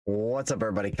What's up,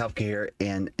 everybody? Kafka here,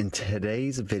 and in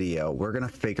today's video we're gonna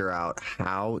figure out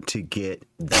how to get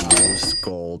the most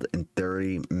gold in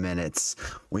 30 minutes.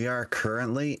 We are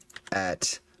currently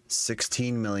at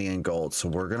 16 million gold, so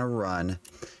we're gonna run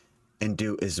and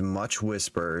do as much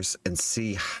whispers and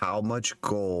see how much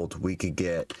gold we could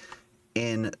get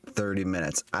in 30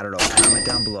 minutes. I don't know, comment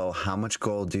down below, how much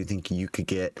gold do you think you could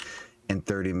get in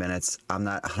 30 minutes? I'm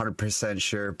not 100%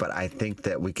 sure, but I think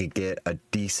that we could get a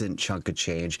decent chunk of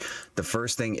change. The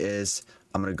first thing is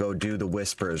I'm gonna go do the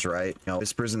whispers, right? You know,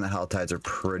 whispers and the hell tides are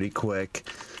pretty quick.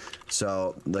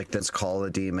 So like, let's call the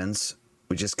demons.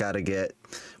 We just gotta get,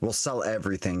 we'll sell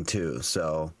everything too.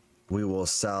 So we will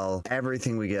sell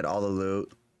everything we get, all the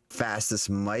loot. Fastest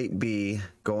might be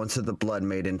going to the Blood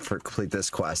Maiden for complete this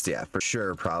quest. Yeah, for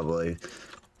sure, probably.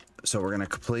 So we're gonna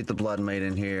complete the Blood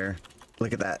Maiden here.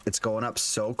 Look at that, it's going up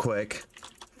so quick.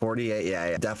 48,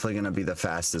 yeah, definitely gonna be the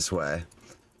fastest way.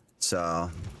 So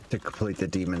to complete the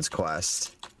Demon's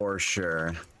quest, for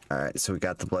sure. All right, so we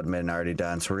got the Blood Maiden already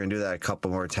done. So we're gonna do that a couple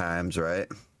more times, right?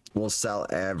 We'll sell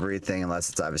everything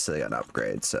unless it's obviously an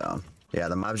upgrade. So yeah,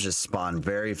 the mobs just spawn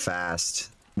very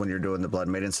fast when you're doing the Blood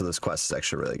Maiden, so this quest is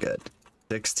actually really good.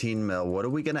 16 mil, what are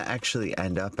we gonna actually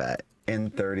end up at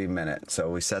in 30 minutes? So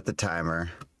we set the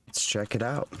timer, let's check it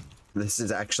out. This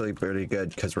is actually pretty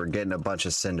good because we're getting a bunch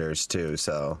of cinders too,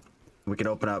 so we can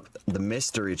open up the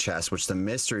mystery chest, which the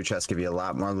mystery chest give you a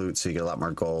lot more loot, so you get a lot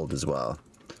more gold as well.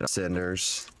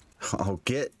 Cinders. Oh,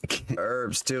 get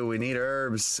herbs too. We need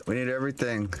herbs. We need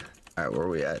everything. All right, where are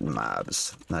we at in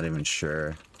mobs? Not even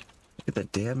sure. Look at the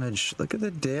damage. Look at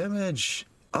the damage.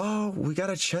 Oh, we got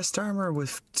a chest armor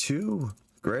with 2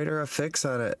 greater affix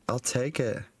on it. I'll take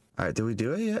it. All right, did we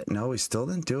do it yet? No, we still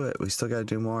didn't do it. We still got to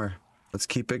do more. Let's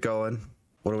keep it going.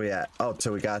 What are we at? Oh,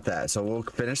 so we got that. So we'll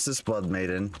finish this Blood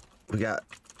Maiden. We got,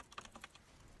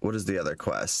 what is the other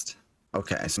quest?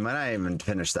 Okay, so might not even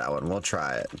finish that one. We'll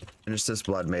try it. Finish this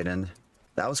Blood Maiden.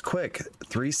 That was quick.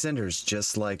 3 cinders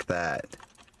just like that.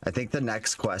 I think the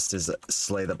next quest is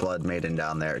slay the Blood Maiden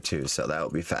down there too, so that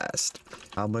will be fast.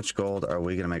 How much gold are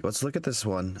we gonna make? Let's look at this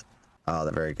one. Oh,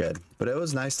 they're very good. But it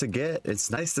was nice to get.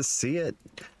 It's nice to see it.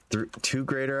 2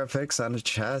 greater affix on the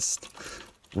chest.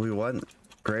 We want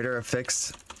greater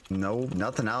affix. No,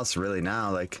 nothing else really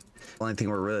now. Like, the only thing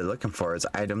we're really looking for is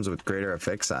items with greater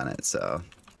affix on it. So,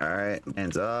 all right,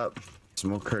 hands up.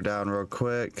 Smoke her down real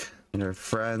quick. And her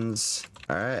friends.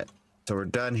 All right, so we're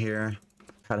done here.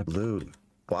 Got a loot.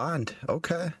 Wand.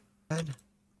 Okay. All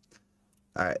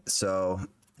right, so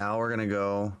now we're gonna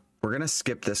go. We're gonna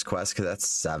skip this quest because that's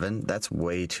 7. That's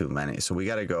way too many. So we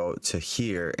gotta go to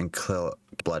here and kill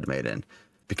Blood Maiden,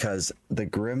 because the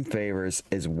Grim Favors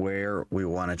is where we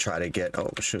want to try to get. Oh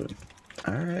shoot.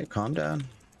 All right, calm down.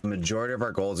 The majority of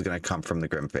our gold is going to come from the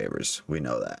Grim Favors. We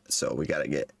know that, so we got to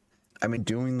get, I mean,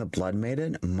 doing the Blood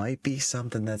Maiden might be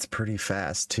something that's pretty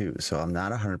fast too, so I'm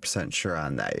not 100% sure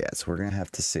on that yet, so we're going to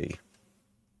have to see.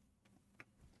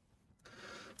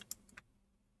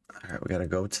 All right, we got to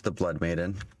go to the Blood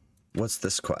Maiden. What's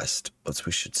this quest?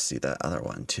 We should see that other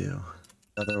one too.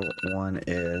 Other one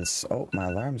is, oh, my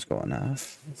alarm's going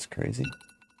off. That's crazy.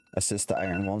 Assist the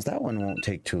Iron Wolves. That one won't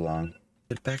take too long.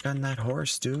 Get back on that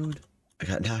horse, dude. I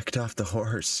got knocked off the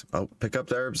horse. Oh, pick up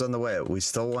the herbs on the way. We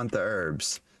still want the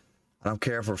herbs. I don't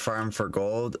care if we're farming for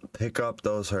gold. Pick up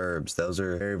those herbs. Those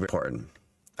are very important.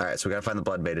 All right, so we gotta find the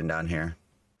Blood Maiden down here.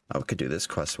 Oh, we could do this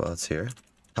quest while it's here.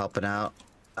 Helping out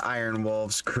the Iron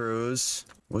Wolves crews.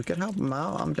 We can help them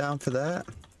out. I'm down for that.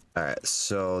 All right,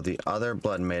 so the other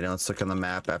Blood Maiden, let's look on the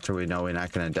map after we know we're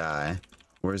not gonna die.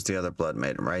 Where's the other Blood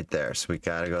Maiden? Right there, so we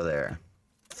gotta go there.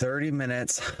 30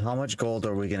 minutes, how much gold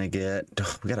are we gonna get?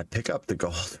 We gotta pick up the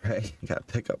gold, right? You gotta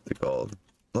pick up the gold.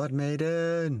 Blood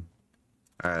Maiden!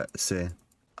 All right, let's see.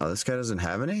 Oh, this guy doesn't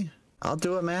have any? I'll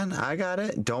do it, man, I got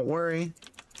it, don't worry.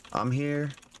 I'm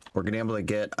here. We're gonna be able to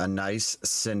get a nice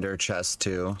cinder chest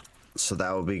too, so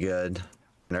that will be good.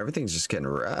 And everything's just getting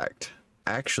wrecked.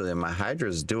 Actually, my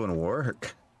Hydra's doing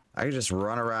work. I can just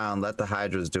run around, let the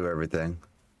Hydras do everything.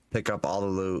 Pick up all the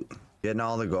loot, getting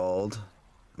all the gold,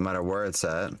 no matter where it's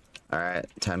at. All right,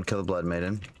 time to kill the Blood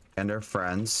Maiden and her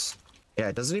friends. Yeah,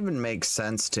 it doesn't even make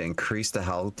sense to increase the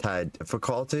Helltide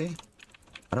difficulty.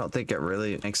 I don't think it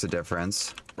really makes a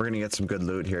difference. We're gonna get some good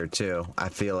loot here too. I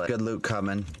feel it. Good loot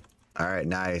coming. All right,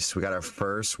 nice. We got our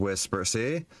first whisper.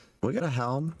 See, we got a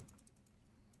helm.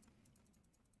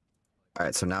 All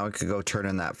right, so now we could go turn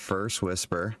in that first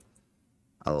whisper.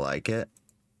 I like it.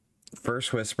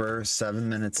 First whisper, 7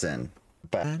 minutes in.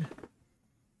 Bad.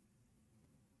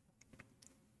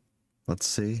 Let's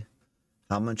see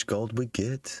how much gold we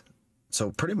get.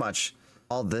 So pretty much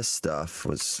all this stuff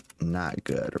was not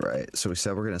good, right? So we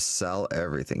said we're gonna sell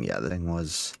everything. Yeah, the thing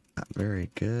was not very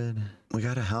good. We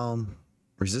got a helm.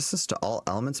 Resistance to all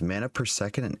elements, mana per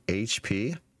second, and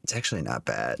HP. It's actually not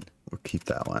bad. We'll keep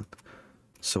that one.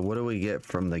 So what do we get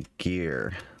from the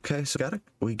gear? Okay, so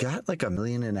we got like 1.5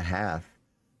 million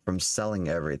from selling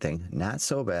everything. Not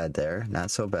so bad there.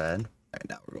 Not so bad. All right,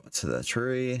 now we're going to the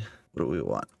tree. What do we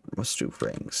want? Let's do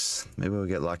rings. Maybe we'll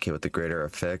get lucky with the greater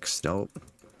affix. Nope.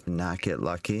 Not get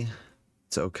lucky.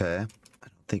 It's okay. I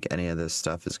don't think any of this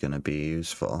stuff is going to be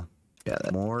useful. Yeah,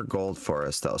 more gold for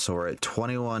us though. So we're at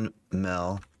 21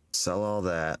 mil. Sell all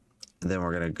that. And then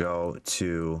we're going to go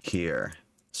to here.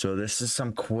 So this is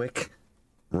some quick,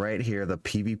 right here, the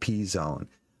PvP zone.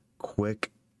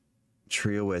 Quick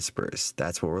Tree of Whispers.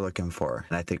 That's what we're looking for.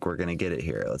 And I think we're going to get it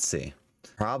here. Let's see.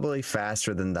 Probably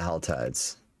faster than the Hell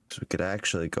Tides. So we could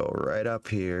actually go right up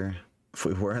here if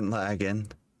we weren't lagging.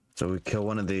 So we kill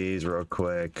one of these real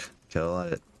quick. Kill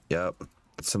it. Yep.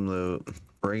 Get some loot.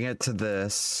 Bring it to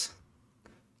this.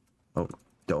 Oh,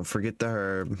 don't forget the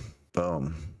herb.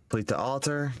 Boom. Complete the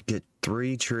altar. Get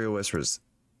 3 Tree of Whispers.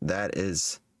 That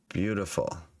is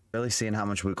beautiful. Really seeing how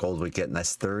much gold we get in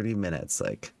this 30 minutes.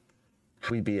 Like,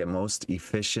 we'd be a most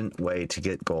efficient way to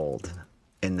get gold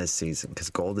in this season because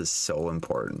gold is so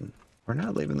important. We're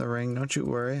not leaving the ring. Don't you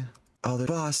worry. Oh, the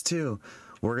boss too.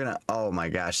 We're gonna, oh my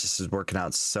gosh, this is working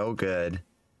out so good.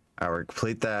 All right, we're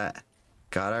complete that.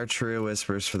 Got our Tree of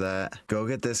Whispers for that. Go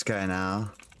get this guy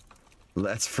now.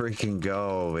 Let's freaking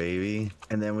go, baby.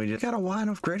 And then we just got a wine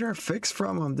of greater fix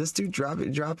from him. This dude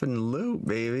dropping loot,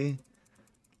 baby.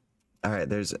 All right,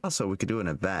 there's also, we could do an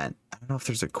event. I don't know if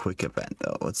there's a quick event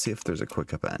though. Let's see if there's a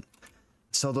quick event.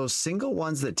 So those single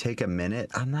ones that take a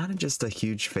minute, I'm not just a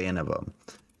huge fan of them.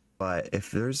 But if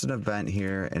there's an event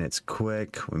here and it's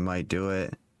quick, we might do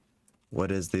it.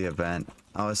 What is the event?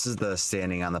 Oh, this is the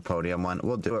standing on the podium one.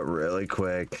 We'll do it really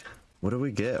quick. What do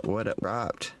we get? What it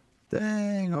dropped?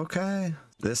 Dang, okay.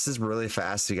 This is really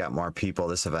fast. You got more people.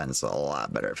 This event is a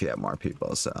lot better if you have more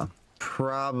people. So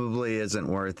probably isn't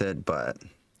worth it, but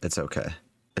it's okay.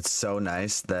 It's so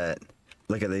nice that,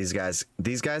 look at these guys.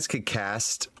 These guys could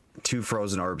cast 2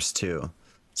 frozen orbs too.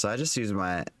 So I just use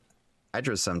my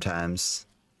Hydra sometimes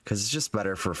because it's just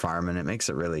better for farming. It makes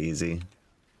it really easy.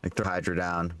 Like throw Hydra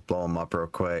down, blow them up real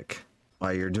quick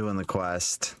while you're doing the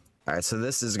quest. All right, so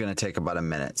this is going to take about a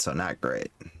minute, so not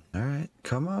great. All right,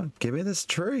 come on. Give me this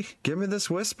tree. Give me this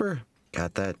whisper.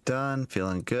 Got that done.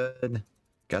 Feeling good.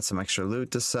 Got some extra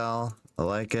loot to sell. I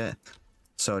like it.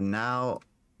 So now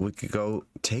we could go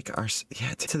take our,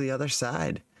 to the other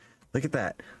side. Look at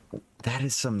that. That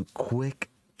is some quick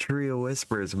Tree of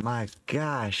Whispers. My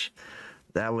gosh.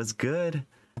 That was good.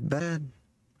 Bad.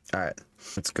 All right,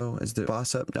 let's go. Is the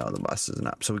boss up? No, the boss isn't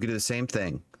up. So we could do the same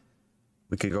thing.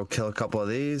 We could go kill a couple of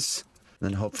these.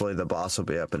 Then hopefully the boss will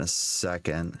be up in a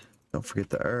second. Don't forget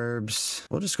the herbs.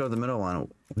 We'll just go to the middle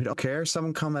one. We don't care.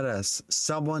 Someone come at us.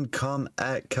 Someone come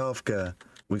at Kefka.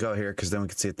 We go here because then we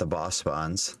can see if the boss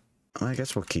spawns. I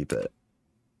guess we'll keep it.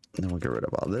 And then we'll get rid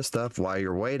of all this stuff. While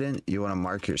you're waiting, you want to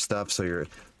mark your stuff so you're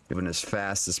moving as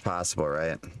fast as possible,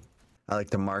 right? I like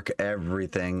to mark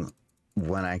everything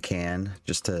when I can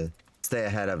just to stay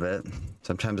ahead of it.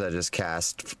 Sometimes I just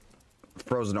cast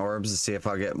frozen orbs to see if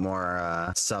I'll get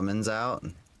more summons out.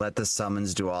 Let the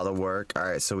summons do all the work. All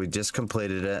right, so we just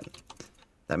completed it.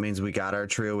 That means we got our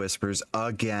Tree of Whispers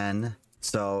again.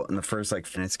 So in the first like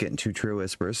minutes, getting 2 Tree of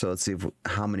Whispers. So let's see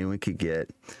how many we could get.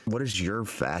 What is your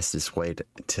fastest way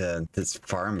to this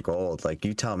farm gold? Like,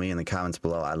 you tell me in the comments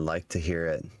below. I'd like to hear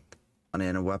it.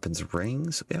 On weapons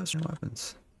rings. Yeah,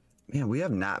 weapons. Man, we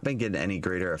have not been getting any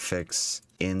greater affix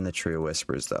in the Tree of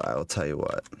Whispers though. I will tell you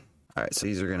what. All right, so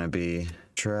these are gonna be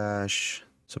trash.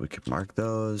 So we could mark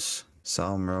those.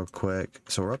 Sell them real quick.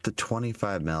 So we're up to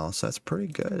 25 mil. So that's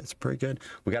pretty good. It's pretty good.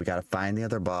 We gotta find the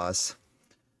other boss.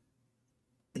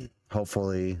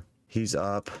 Hopefully he's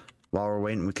up. While we're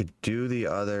waiting, we could do the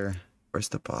other. Where's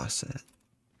the boss at?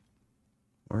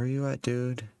 Where are you at,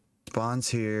 dude? Spawn's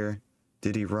here.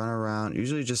 Did he run around?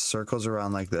 Usually just circles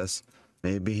around like this.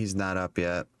 Maybe he's not up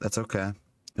yet. That's okay.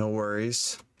 No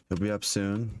worries. He'll be up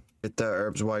soon. Get the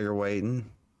herbs while you're waiting.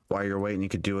 While you're waiting, you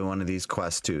could do one of these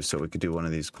quests too. So we could do one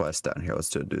of these quests down here. Let's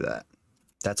do that.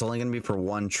 That's only going to be for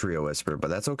 1 Tree of Whisper, but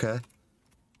that's okay.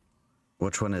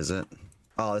 Which one is it?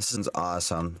 Oh, this is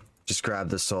awesome. Just grab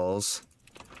the souls.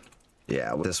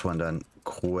 Yeah, this one done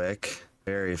quick.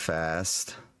 Very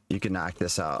fast. You can knock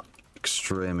this out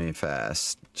extremely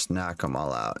fast. Just knock them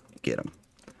all out. Get them.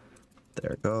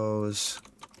 There it goes.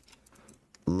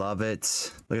 Love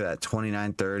it. Look at that.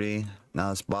 29:30. Now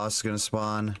this boss is going to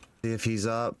spawn. See if he's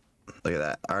up. Look at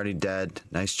that. Already dead.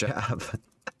 Nice job.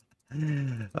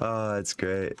 Oh, that's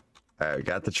great. All right, we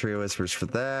got the Tree Whispers for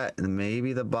that. And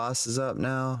maybe the boss is up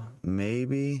now.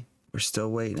 Maybe. We're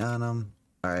still waiting on him.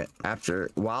 All right,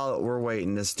 while we're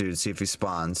waiting this dude, see if he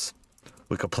spawns,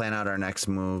 we could plan out our next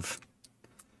move.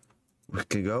 We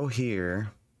could go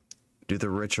here, do the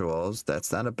rituals.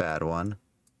 That's not a bad one.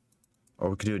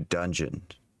 Or we could do a dungeon.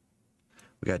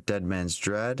 We got Dead Man's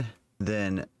Dread.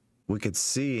 Then we could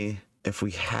see if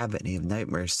we have any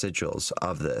nightmare sigils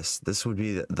of this. This would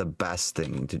be the best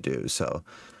thing to do. So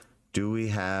do we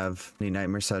have any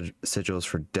nightmare sigils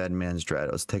for Dead Man's Dread?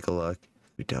 Let's take a look.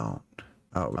 We don't.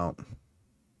 Oh, no.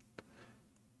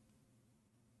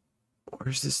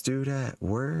 Where's this dude at?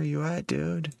 Where are you at,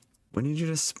 dude? We need you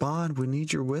to spawn. We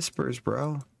need your whispers,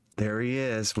 bro. There he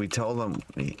is. We told him.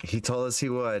 He told us he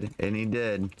would, and he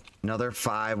did. Another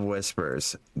 5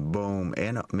 whispers. Boom.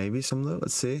 And maybe some loot.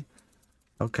 Let's see.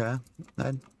 Okay.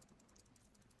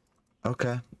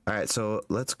 Okay. All right. So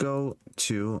let's go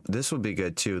to. This would be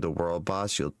good too. The world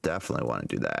boss. You'll definitely want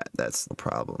to do that. That's the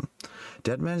problem.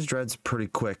 Dead Man's Dread's pretty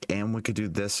quick, and we could do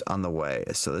this on the way.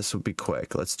 So this would be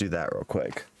quick. Let's do that real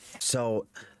quick. So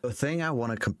the thing I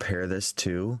want to compare this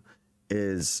to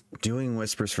is doing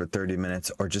whispers for 30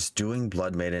 minutes or just doing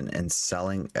Blood Maiden and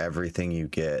selling everything you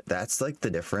get. That's like the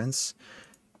difference.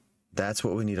 That's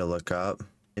what we need to look up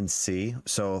and see.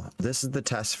 So this is the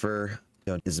test for,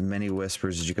 you know, as many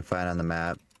whispers as you can find on the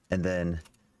map. And then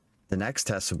the next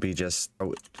test would be just,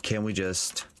 can we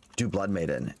just do Blood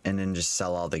Maiden and then just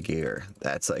sell all the gear?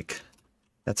 That's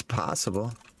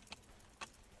possible.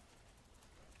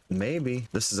 Maybe.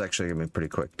 This is actually gonna be pretty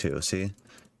quick too. See,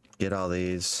 get all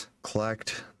these,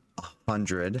 collect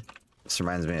 100. This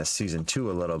reminds me of season 2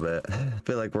 a little bit. I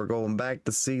feel like we're going back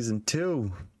to season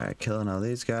 2. All right, killing all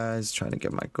these guys, trying to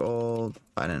get my gold,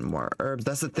 finding more herbs.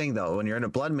 That's the thing though, when you're in a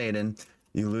Blood Maiden,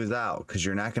 you lose out because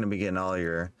you're not going to be getting all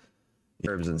your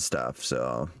herbs and stuff.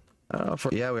 So I don't know if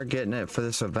yeah, we're getting it for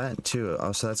this event too.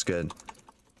 Oh, so that's good.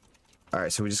 All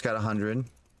right, so we just got 100.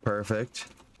 Perfect.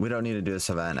 We don't need to do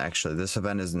this event actually. This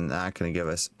event is not going to give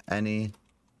us any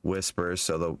whispers,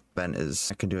 so the event is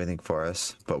not going to do anything for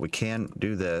us, but we can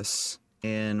do this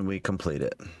and we complete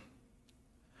it.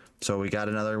 So we got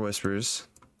another whispers.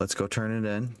 Let's go turn it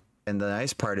in. And the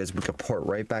nice part is we could port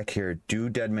right back here, do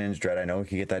Dead Man's Dread. I know we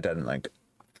can get that done in like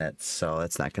minutes, so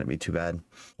it's not going to be too bad.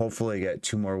 Hopefully get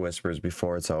 2 more whispers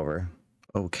before it's over.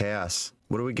 Oh, chaos.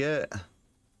 What do we get?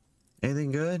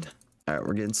 Anything good? All right,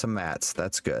 we're getting some mats.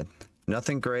 That's good.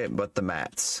 Nothing great but the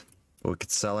mats. We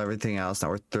could sell everything else. Now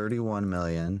we're 31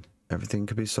 million. Everything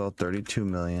could be sold 32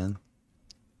 million.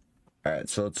 All right,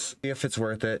 so let's see if it's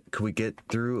worth it. Could we get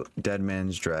through Dead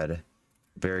Man's Dread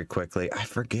very quickly? I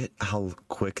forget how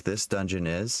quick this dungeon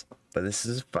is, but this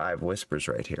is 5 whispers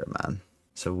right here, man.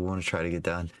 So we want to try to get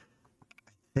done.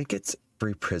 I think it's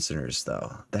 3 prisoners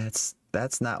though. That's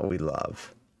not what we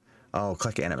love. Oh,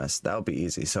 click Animus. That would be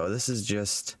easy. So this is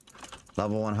just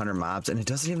level 100 mobs, and it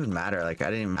doesn't even matter. Like I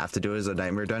didn't even have to do it as a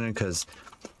nightmare dungeon because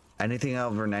anything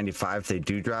over 95, if they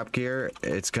do drop gear,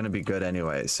 it's gonna be good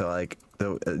anyway. So like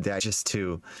that's just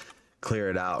to clear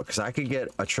it out, because I could get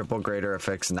a triple greater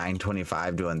affix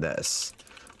 925 doing this.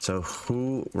 So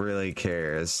who really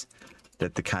cares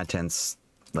that the content's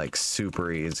like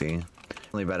super easy?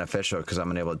 Only beneficial because I'm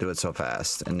gonna be able to do it so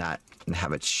fast and not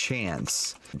have a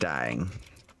chance dying.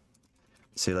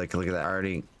 See, like look at that,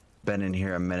 already been in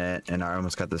here a minute and I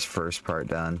almost got this first part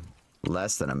done.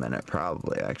 Less than a minute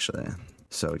probably actually.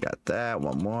 So we got that,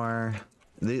 one more.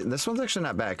 This one's actually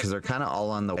not bad because they're kind of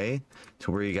all on the way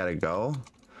to where you gotta go.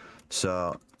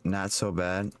 So not so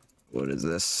bad. What is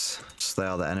this? Slay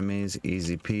all the enemies,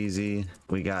 easy peasy.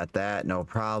 We got that, no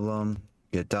problem.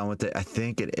 Get done with it. I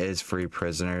think it is free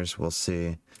prisoners. We'll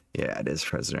see. Yeah, it is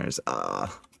prisoners.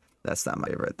 That's not my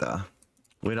favorite though.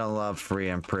 We don't love free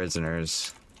and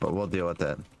prisoners, but we'll deal with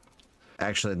it.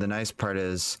 Actually, the nice part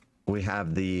is we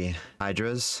have the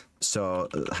hydras, so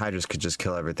hydras could just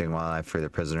kill everything while I free the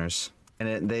prisoners.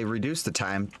 And they reduce the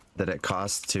time that it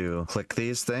costs to click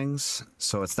these things,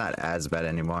 so it's not as bad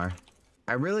anymore.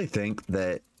 I really think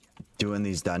that doing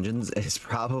these dungeons is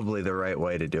probably the right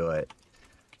way to do it,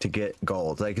 to get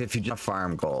gold. Like if you just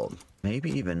farm gold,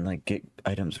 maybe even like get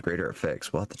items of greater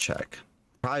effects. We'll have to check.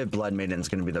 Probably Blood Maiden is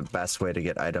going to be the best way to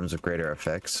get items of greater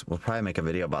effects. We'll probably make a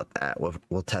video about that.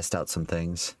 We'll test out some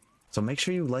things. So make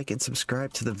sure you like and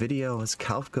subscribe to the video. It's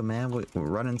Kafka, man. We're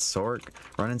running Sork,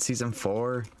 running season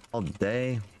 4 all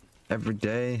day, every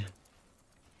day.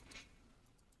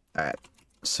 All right,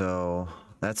 so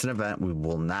that's an event. We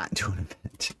will not do an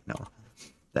event. No,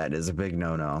 that is a big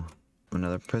no-no.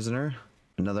 Another prisoner.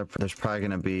 There's probably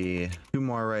going to be 2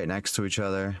 more right next to each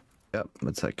other. Yep,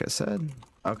 it's like I said.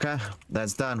 Okay,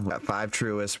 that's done. We got 5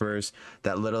 true whispers.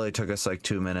 That literally took us like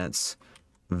 2 minutes.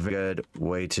 Very good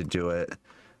way to do it.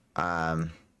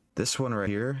 This one right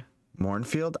here,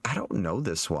 Mornfield. I don't know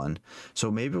this one.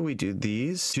 So maybe we do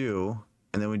these 2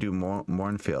 and then we do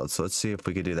Mornfield. So let's see if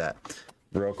we could do that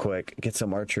real quick. Get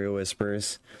some more true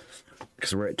whispers.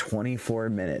 Because we're at 24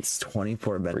 minutes.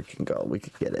 24 minutes. We can go. We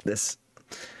can get it. This.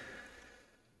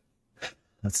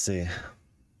 Let's see.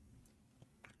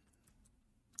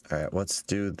 All right, let's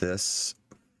do this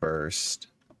first.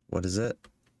 What is it?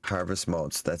 Harvest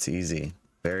motes. That's easy.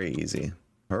 Very easy.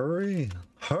 Hurry.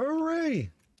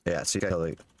 Hurry. Yeah, so you got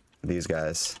like these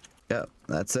guys. Yep,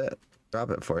 that's it.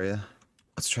 Drop it for you.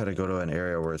 Let's try to go to an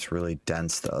area where it's really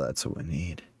dense, though. That's what we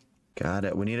need. Got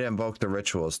it. We need to invoke the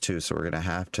rituals, too, so we're going to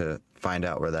have to find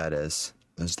out where that is.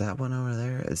 Is that one over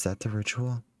there? Is that the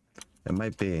ritual? It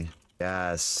might be.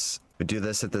 Yes. We do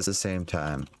this at the same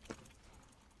time.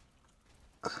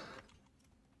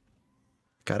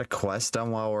 Got a quest done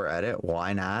while we're at it.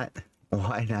 Why not?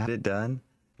 Why not it done?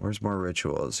 Where's more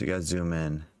rituals? You gotta zoom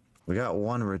in. We got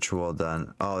 1 ritual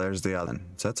done. Oh, there's the other one.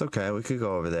 So that's okay. We could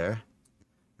go over there.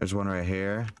 There's one right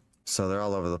here. So they're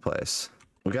all over the place.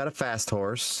 We got a fast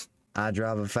horse. I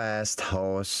drive a fast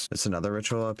horse. It's another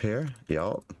ritual up here.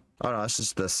 Yup. Oh no, it's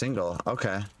just the single.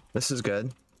 Okay. This is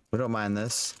good. We don't mind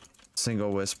this.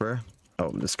 Single whisper.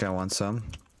 Oh, this guy wants some.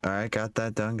 Alright, got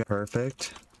that done.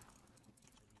 Perfect.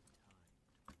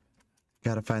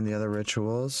 Gotta find the other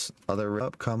rituals. Other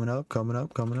coming up.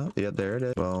 Yep, there it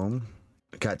is. Boom.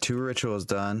 Got 2 rituals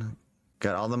done.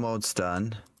 Got all the modes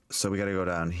done. So we gotta go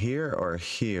down here or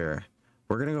here.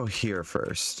 We're gonna go here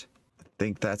first. I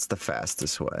think that's the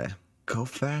fastest way. Go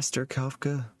faster,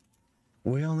 Kafka.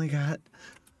 We only got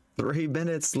 3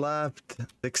 minutes left.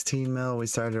 16 mil we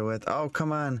started with. Oh,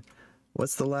 come on.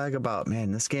 What's the lag about?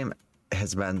 Man, this game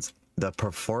has been... The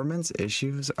performance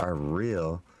issues are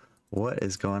real. What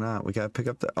is going on? We gotta pick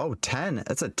up the... Oh, 10.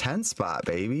 That's a 10 spot,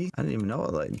 baby. I didn't even know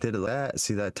it like did that.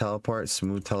 See that teleport?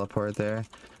 Smooth teleport there.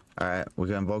 All right, we're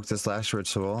gonna invoke this last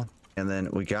ritual. And then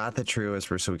we got the true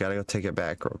whisper, so we gotta go take it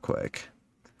back real quick.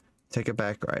 Take it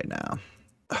back right now.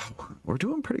 Oh, we're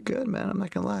doing pretty good, man. I'm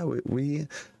not gonna lie.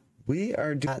 We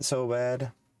are not so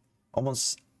bad.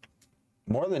 Almost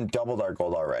more than doubled our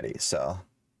gold already. So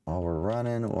while we're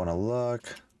running, we wanna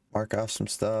look. Mark off some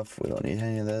stuff. We don't need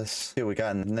any of this. See what we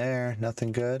got in there.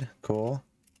 Nothing good. Cool.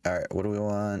 All right. What do we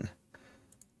want?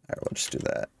 All right. We'll just do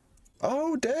that.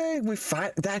 Oh, dang.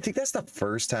 I think that's the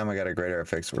first time I got a greater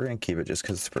fix. We're going to keep it just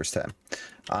because it's the first time.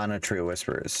 On a Tree of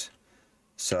Whisperers.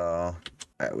 So, all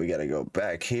right. We got to go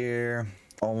back here.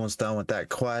 Almost done with that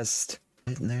quest.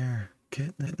 Get in there.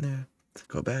 Get in there.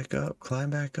 Go back up. Climb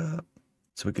back up.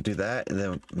 So we could do that. And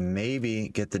then maybe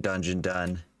get the dungeon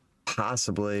done.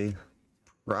 Possibly.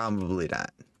 Probably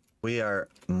not. We are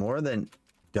more than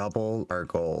double our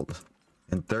gold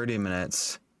in 30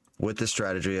 minutes with the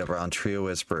strategy of around Tree of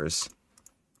Whispers.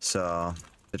 So,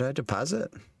 did I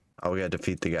deposit? Oh, we gotta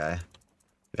defeat the guy.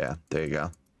 Yeah, there you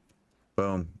go.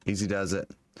 Boom. Easy does it.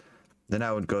 Then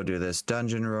I would go do this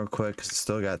dungeon real quick because it's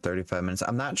still got 35 minutes.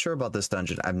 I'm not sure about this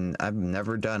dungeon. I've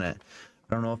never done it.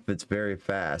 I don't know if it's very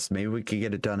fast. Maybe we could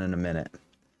get it done in a minute.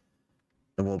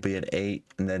 And we'll be at 8,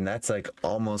 and then that's like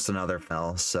almost another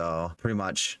mil, so pretty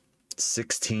much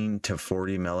 16 to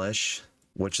 40 mil-ish,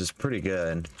 which is pretty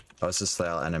good. Oh, it's a slay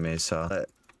all enemies, so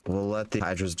we'll let the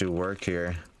hydras do work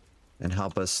here and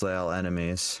help us slay all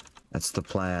enemies. That's the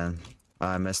plan.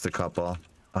 I missed a couple.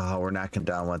 Oh, we're not getting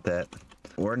done with it.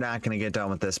 We're not gonna get done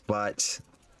with this, but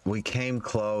we came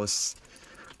close.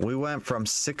 We went from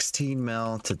 16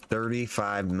 mil to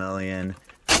 35 million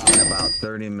in about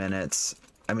 30 minutes.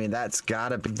 I mean, that's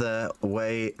gotta be the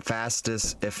way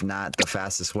fastest, if not the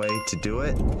fastest way to do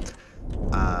it.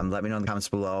 Let me know in the comments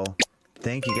below.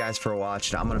 Thank you guys for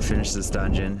watching. I'm gonna finish this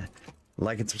dungeon.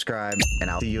 Like and subscribe, and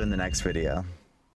I'll see you in the next video.